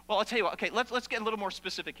understand. Well, I'll tell you what. Okay, let's get a little more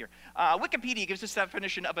specific here. Wikipedia gives this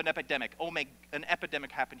definition of an epidemic. An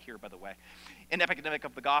epidemic happened here, by the way. An epidemic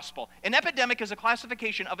of the gospel. An epidemic is a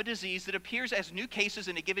classification of a disease that appears as new cases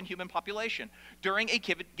in a given human population during a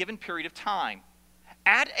given period of time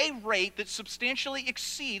at a rate that substantially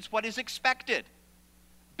exceeds what is expected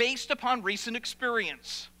based upon recent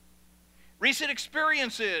experience. Recent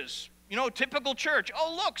experiences, typical church.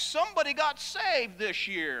 Oh, look, somebody got saved this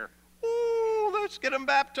year. Ooh, let's get them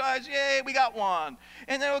baptized. Yay, we got one.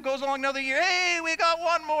 And then it goes along another year. Hey, we got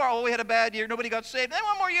one more. Oh, we had a bad year. Nobody got saved. Then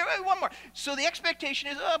one more year. Hey, one more. So the expectation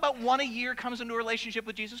is about one a year comes into a relationship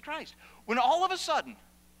with Jesus Christ. When all of a sudden,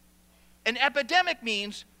 an epidemic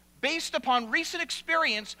means based upon recent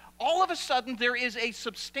experience, all of a sudden there is a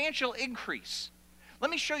substantial increase. Let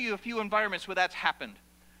me show you a few environments where that's happened.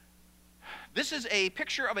 This is a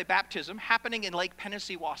picture of a baptism happening in Lake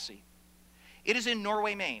Peninsawasi. It is in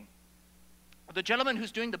Norway, Maine. The gentleman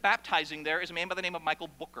who's doing the baptizing there is a man by the name of Michael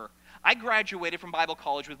Booker. I graduated from Bible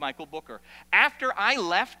college with Michael Booker. After I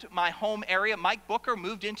left my home area, Mike Booker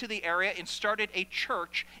moved into the area and started a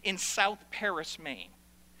church in South Paris, Maine.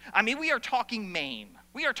 I mean, we are talking Maine.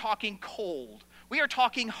 We are talking cold. We are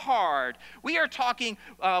talking hard. We are talking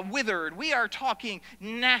withered. We are talking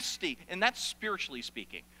nasty. And that's spiritually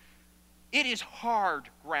speaking. It is hard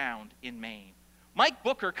ground in Maine. Mike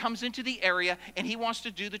Booker comes into the area and he wants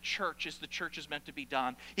to do the church as the church is meant to be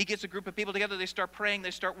done. He gets a group of people together, they start praying,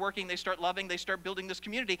 they start working, they start loving, they start building this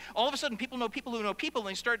community. All of a sudden, people know people who know people, and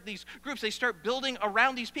they start these groups, they start building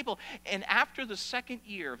around these people. And after the second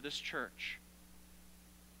year of this church,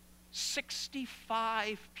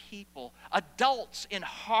 65 people, adults in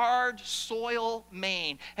hard soil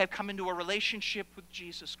Maine, have come into a relationship with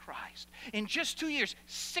Jesus Christ. In just 2 years,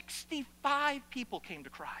 65 people came to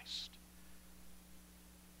Christ.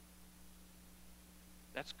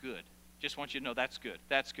 That's good. Just want you to know that's good.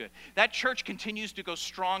 That's good. That church continues to go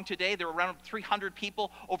strong today. There are around 300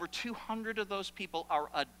 people. Over 200 of those people are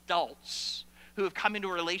adults who have come into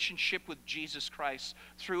a relationship with Jesus Christ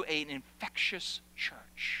through an infectious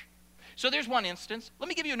church. So there's one instance. Let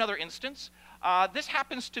me give you another instance. This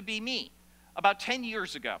happens to be me. About 10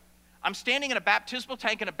 years ago, I'm standing in a baptismal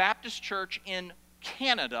tank in a Baptist church in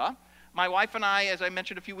Canada. My wife and I, as I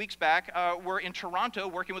mentioned a few weeks back, were in Toronto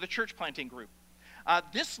working with a church planting group.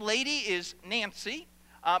 This lady is Nancy.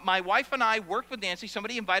 My wife and I worked with Nancy.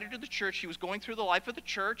 Somebody invited her to the church. She was going through the life of the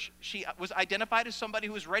church. She was identified as somebody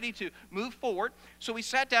who was ready to move forward. So we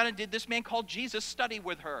sat down and did this man called Jesus study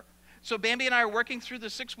with her. So Bambi and I are working through the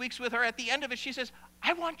 6 weeks with her. At the end of it, she says,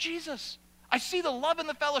 I want Jesus. I see the love and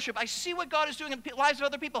the fellowship. I see what God is doing in the lives of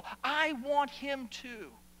other people. I want him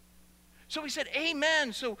too. So we said,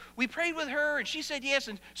 amen. So we prayed with her, and she said yes.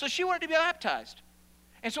 And so she wanted to be baptized.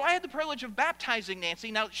 And so I had the privilege of baptizing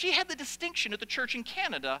Nancy. Now, she had the distinction at the church in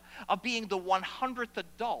Canada of being the 100th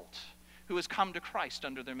adult who has come to Christ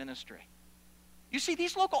under their ministry. You see,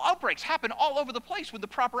 these local outbreaks happen all over the place when the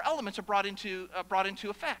proper elements are brought into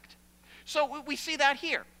effect. So we see that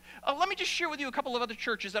here. Let me just share with you a couple of other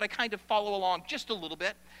churches that I kind of follow along just a little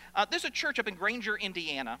bit. There's a church up in Granger,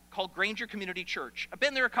 Indiana, called Granger Community Church. I've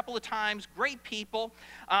been there a couple of times. Great people.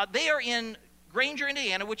 They are in Granger,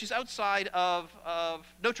 Indiana, which is outside of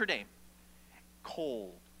Notre Dame.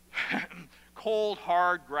 Cold. Cold,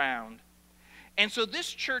 hard ground. And so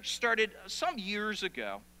this church started some years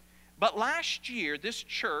ago. But last year, this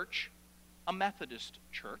church, a Methodist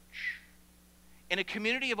church, in a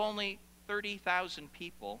community of only 30,000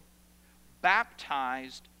 people,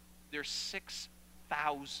 baptized their 6,000th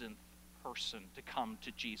person to come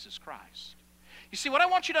to Jesus Christ. You see, what I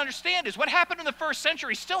want you to understand is what happened in the first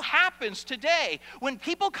century still happens today. When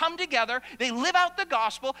people come together, they live out the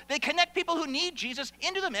gospel, they connect people who need Jesus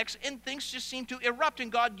into the mix, and things just seem to erupt, and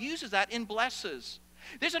God uses that and blesses.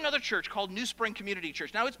 There's another church called New Spring Community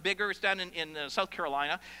Church. Now, it's bigger. It's down in South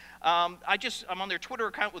Carolina. I'm on their Twitter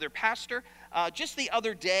account with their pastor. Just the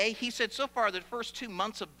other day, he said so far the first 2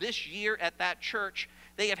 months of this year at that church,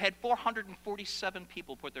 they have had 447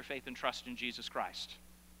 people put their faith and trust in Jesus Christ.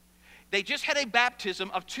 They just had a baptism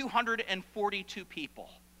of 242 people.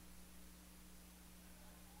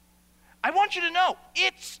 I want you to know,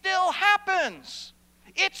 it still happens.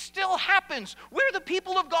 It still happens. Where the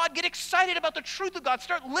people of God get excited about the truth of God,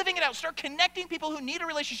 start living it out, start connecting people who need a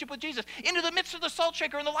relationship with Jesus into the midst of the salt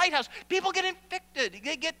shaker and the lighthouse. People get infected.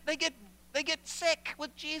 They get sick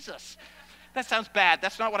with Jesus. That sounds bad.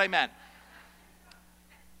 That's not what I meant.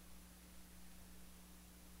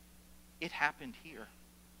 It happened here.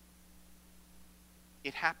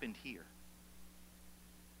 It happened here.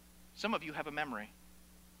 Some of you have a memory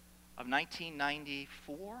of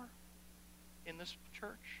 1994 in this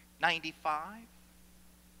church, 95,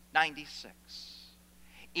 96.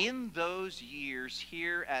 In those years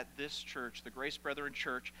here at this church, the Grace Brethren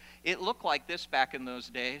Church, it looked like this back in those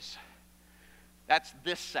days. That's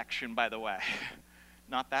this section, by the way,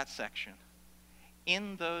 not that section.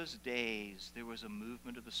 In those days, there was a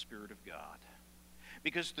movement of the Spirit of God.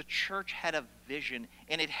 Because the church had a vision,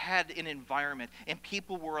 and it had an environment, and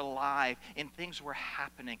people were alive, and things were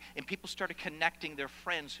happening, and people started connecting their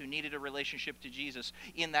friends who needed a relationship to Jesus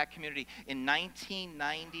in that community. In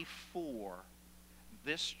 1994,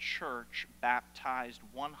 this church baptized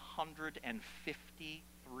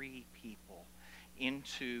 153 people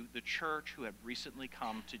into the church who had recently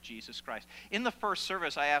come to Jesus Christ. In the first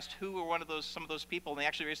service, I asked who were some of those people, and they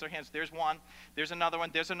actually raised their hands. There's one, there's another one,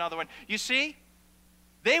 there's another one. You see?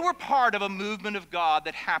 They were part of a movement of God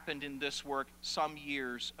that happened in this work some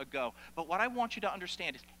years ago. But what I want you to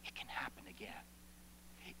understand is it can happen again.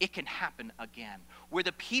 It can happen again. Where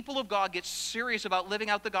the people of God get serious about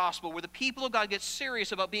living out the gospel, where the people of God get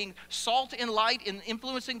serious about being salt and light and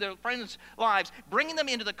influencing their friends' lives, bringing them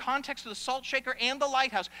into the context of the salt shaker and the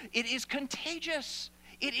lighthouse, it is contagious.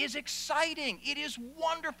 It is exciting. It is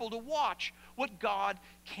wonderful to watch what God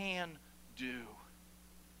can do.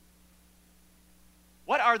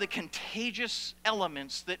 What are the contagious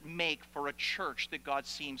elements that make for a church that God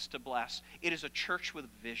seems to bless? It is a church with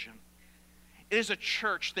vision. It is a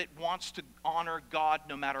church that wants to honor God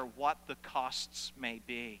no matter what the costs may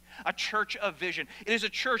be. A church of vision. It is a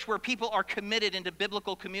church where people are committed into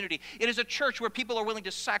biblical community. It is a church where people are willing to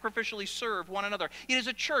sacrificially serve one another. It is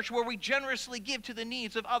a church where we generously give to the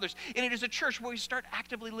needs of others. And it is a church where we start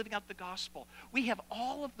actively living out the gospel. We have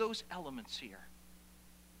all of those elements here.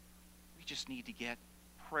 We just need to get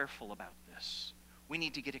prayerful about this. We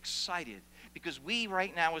need to get excited because we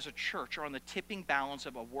right now as a church are on the tipping balance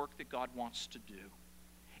of a work that God wants to do.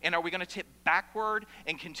 And are we going to tip backward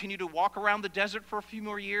and continue to walk around the desert for a few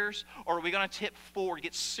more years? Or are we going to tip forward,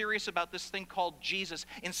 get serious about this thing called Jesus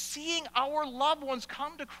and seeing our loved ones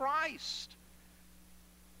come to Christ?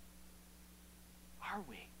 Are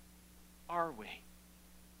we? Are we?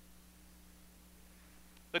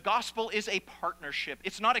 The gospel is a partnership.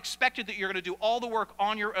 It's not expected that you're going to do all the work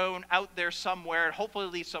on your own out there somewhere and hopefully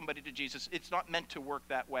lead somebody to Jesus. It's not meant to work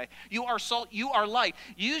that way. You are salt, you are light.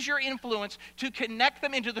 Use your influence to connect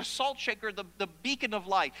them into the salt shaker, the beacon of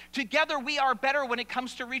light. Together we are better when it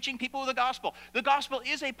comes to reaching people with the gospel. The gospel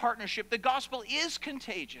is a partnership. The gospel is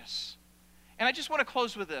contagious. And I just want to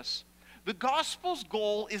close with this. The gospel's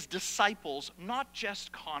goal is disciples, not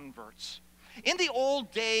just converts. In the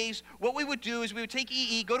old days, what we would do is we would take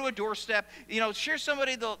EE, go to a doorstep, share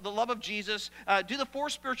somebody the love of Jesus, do the 4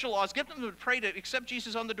 spiritual laws, get them to pray to accept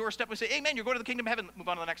Jesus on the doorstep and say, amen, you're going to the kingdom of heaven, move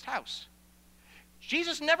on to the next house.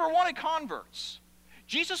 Jesus never wanted converts.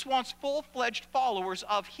 Jesus wants full-fledged followers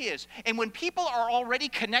of his. And when people are already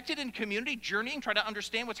connected in community, journeying, trying to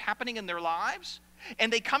understand what's happening in their lives,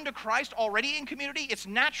 and they come to Christ already in community, it's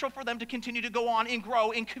natural for them to continue to go on and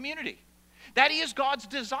grow in community. That is God's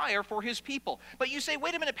desire for his people. But you say,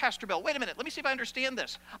 wait a minute, Pastor Bill, wait a minute. Let me see if I understand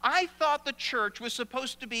this. I thought the church was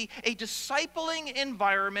supposed to be a discipling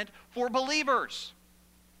environment for believers.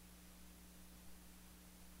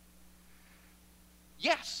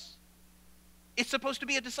 Yes, it's supposed to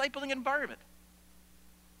be a discipling environment.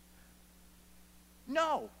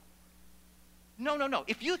 No. No.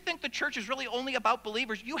 If you think the church is really only about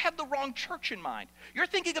believers, you have the wrong church in mind. You're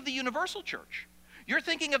thinking of the universal church. You're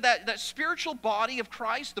thinking of that spiritual body of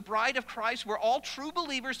Christ, the bride of Christ, where all true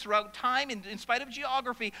believers throughout time, in spite of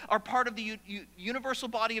geography, are part of the universal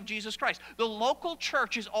body of Jesus Christ. The local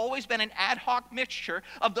church has always been an ad hoc mixture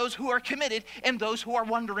of those who are committed and those who are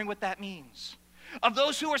wondering what that means. Of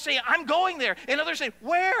those who are saying, I'm going there, and others say,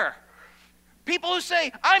 where? People who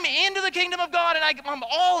say, I'm into the kingdom of God, and I'm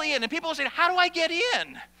all in. And people who say, how do I get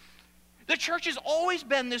in? The church has always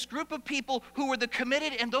been this group of people who were the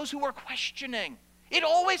committed and those who are questioning. It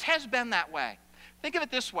always has been that way. Think of it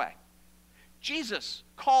this way. Jesus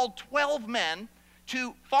called 12 men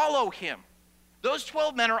to follow him. Those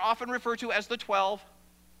 12 men are often referred to as the 12.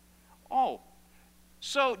 Oh,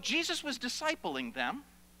 so Jesus was discipling them.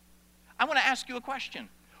 I want to ask you a question.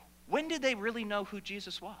 When did they really know who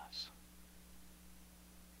Jesus was?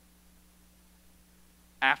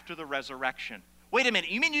 After the resurrection. Wait a minute,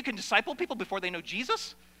 you mean you can disciple people before they know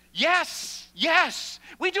Jesus? Yes.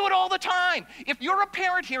 We do it all the time. If you're a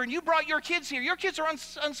parent here and you brought your kids here, your kids are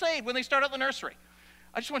unsaved when they start out the nursery.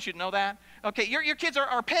 I just want you to know that. Okay, your kids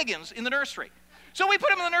are pagans in the nursery. So we put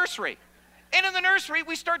them in the nursery. And in the nursery,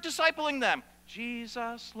 we start discipling them.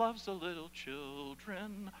 Jesus loves the little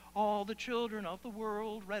children, all the children of the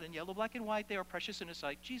world, red and yellow, black and white, they are precious in his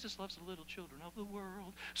sight. Jesus loves the little children of the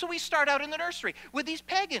world. So we start out in the nursery with these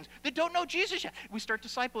pagans that don't know Jesus yet. We start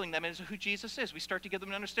discipling them as who Jesus is. We start to give them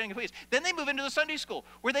an understanding of who he is. Then they move into the Sunday school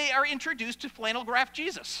where they are introduced to flannel graph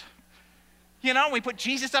Jesus. We put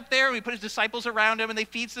Jesus up there, and we put his disciples around him, and they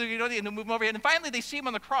feed, and they move him over here. And finally, they see him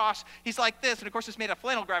on the cross. He's like this, and of course, it's made of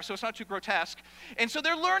flannel graph, so it's not too grotesque. And so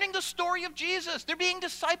they're learning the story of Jesus. They're being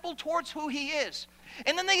discipled towards who he is.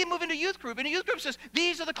 And then they move into youth group, and a youth group says,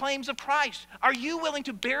 these are the claims of Christ. Are you willing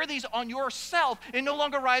to bear these on yourself and no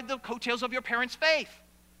longer ride the coattails of your parents' faith?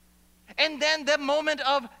 And then the moment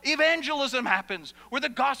of evangelism happens, where the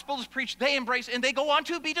gospel is preached, they embrace, and they go on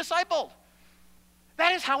to be discipled.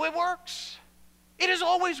 That is how it works. It has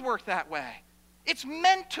always worked that way. It's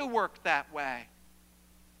meant to work that way.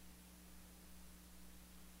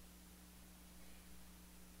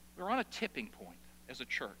 We're on a tipping point as a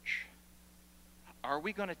church. Are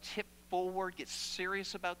we going to tip forward, get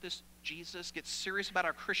serious about this Jesus, get serious about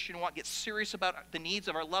our Christian walk, get serious about the needs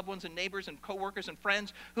of our loved ones and neighbors and coworkers and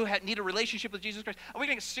friends who need a relationship with Jesus Christ? Are we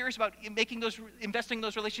going to get serious about investing in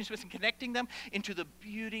those relationships and connecting them into the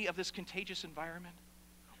beauty of this contagious environment?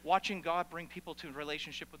 Watching God bring people to a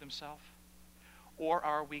relationship with himself? Or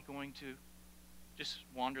are we going to Just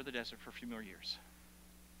wander the desert for a few more years.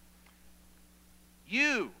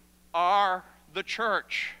 You are the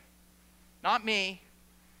church, not me.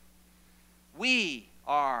 We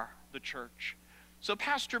are the church. So,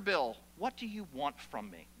 Pastor Bill, what do you want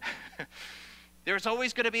from me? There's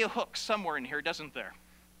always going to be a hook somewhere in here, doesn't there?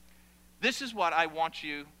 This is what I want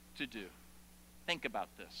you to do. Think about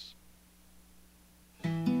this.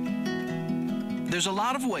 There's a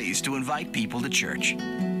lot of ways to invite people to church.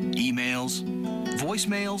 Emails,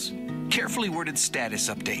 voicemails, carefully worded status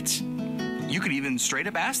updates. You could even straight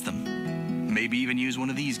up ask them. Maybe even use one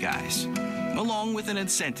of these guys, along with an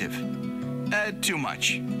incentive. Too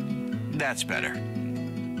much. That's better.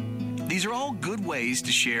 These are all good ways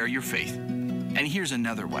to share your faith. And here's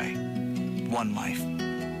another way. One Life.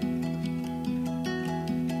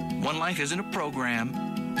 One Life isn't a program.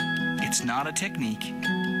 It's not a technique.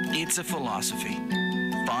 It's a philosophy.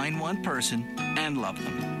 Find one person and love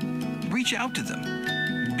them. Reach out to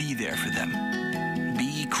them. Be there for them.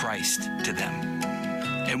 Be Christ to them.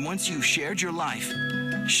 And once you've shared your life,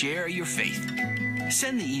 share your faith.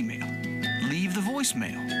 Send the email. Leave the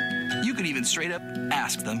voicemail. You could even straight up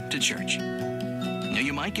ask them to church. Now,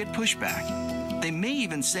 you might get pushback. They may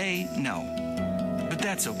even say no. But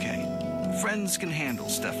that's okay. Friends can handle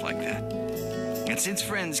stuff like that. And since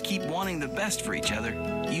friends keep wanting the best for each other,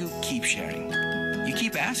 you keep sharing. You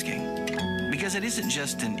keep asking. Because it isn't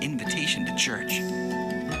just an invitation to church.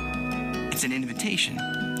 It's an invitation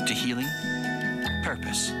to healing,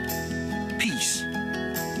 purpose, peace,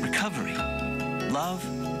 recovery, love,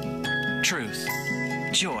 truth,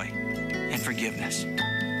 joy, and forgiveness.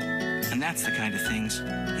 And that's the kind of things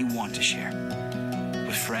you want to share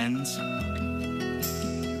with friends,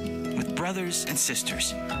 with brothers and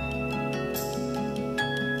sisters,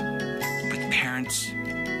 with parents,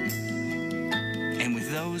 and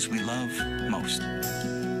with those we love most.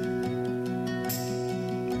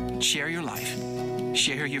 Share your life.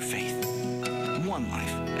 Share your faith. One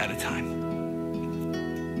life at a time.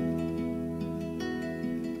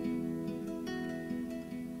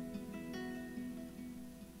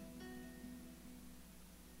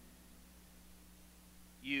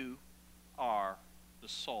 You are the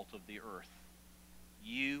salt of the earth.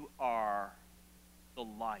 You are the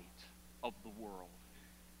light of the world.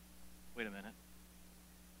 Wait a minute.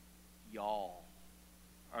 Y'all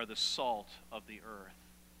are the salt of the earth.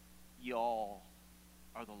 Y'all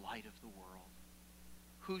are the light of the world.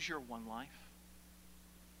 Who's your one life?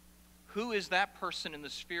 Who is that person in the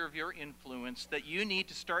sphere of your influence that you need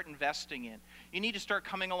to start investing in? You need to start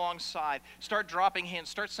coming alongside, start dropping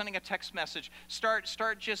hints, start sending a text message, start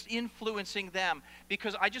just influencing them.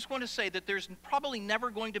 Because I just want to say that there's probably never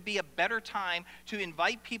going to be a better time to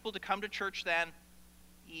invite people to come to church than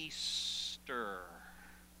Easter.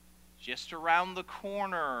 Just around the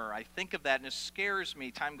corner. I think of that and it scares me.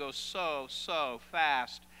 Time goes so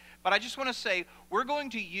fast. But I just want to say, we're going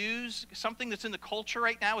to use something that's in the culture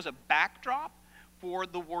right now as a backdrop for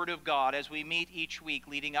the Word of God as we meet each week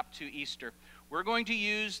leading up to Easter. We're going to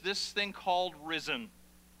use this thing called Risen,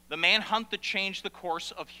 the manhunt that changed the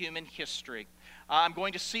course of human history. I'm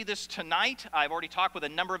going to see this tonight. I've already talked with a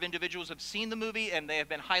number of individuals who have seen the movie, and they have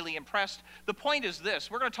been highly impressed. The point is this.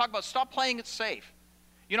 We're going to talk about stop playing it safe.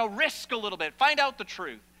 You know, risk a little bit. Find out the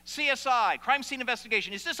truth. CSI, crime scene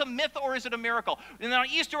investigation. Is this a myth or is it a miracle? And then on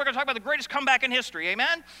Easter, we're going to talk about the greatest comeback in history.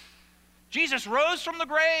 Amen? Jesus rose from the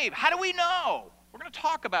grave. How do we know? We're going to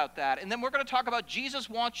talk about that. And then we're going to talk about Jesus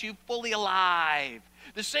wants you fully alive.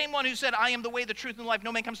 The same one who said, I am the way, the truth, and the life.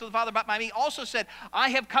 No man comes to the Father but by me, also said,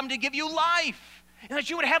 I have come to give you life, and that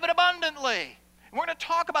you would have it abundantly. And we're going to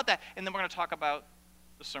talk about that. And then we're going to talk about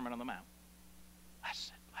the Sermon on the Mount.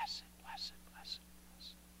 Blessed, blessed, blessed, blessed,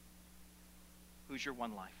 blessed. Who's your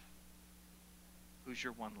one life? Who's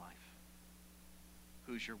your one life?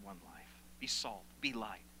 Who's your one life? Be salt, be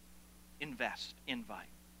light, invest, invite.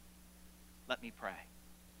 Let me pray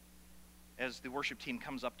as the worship team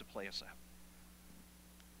comes up to play us out.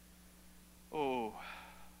 Oh,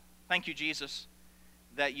 thank you, Jesus,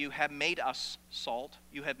 that you have made us salt.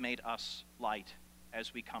 You have made us light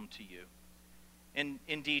as we come to you. And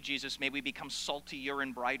indeed, Jesus, may we become saltier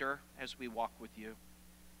and brighter as we walk with you.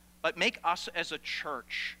 But make us as a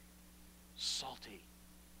church salty.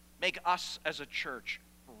 Make us as a church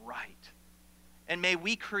bright. And may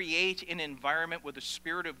we create an environment where the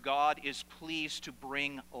Spirit of God is pleased to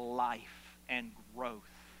bring life and growth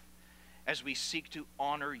as we seek to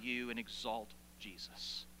honor you and exalt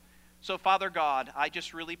Jesus. So, Father God, I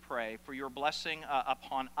just really pray for your blessing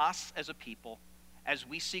upon us as a people as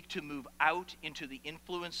we seek to move out into the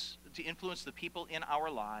influence the people in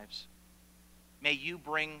our lives. May you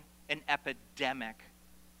bring an epidemic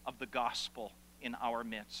of the gospel in our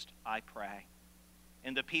midst, I pray.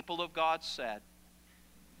 And the people of God said,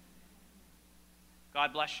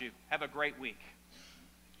 God bless you. Have a great week.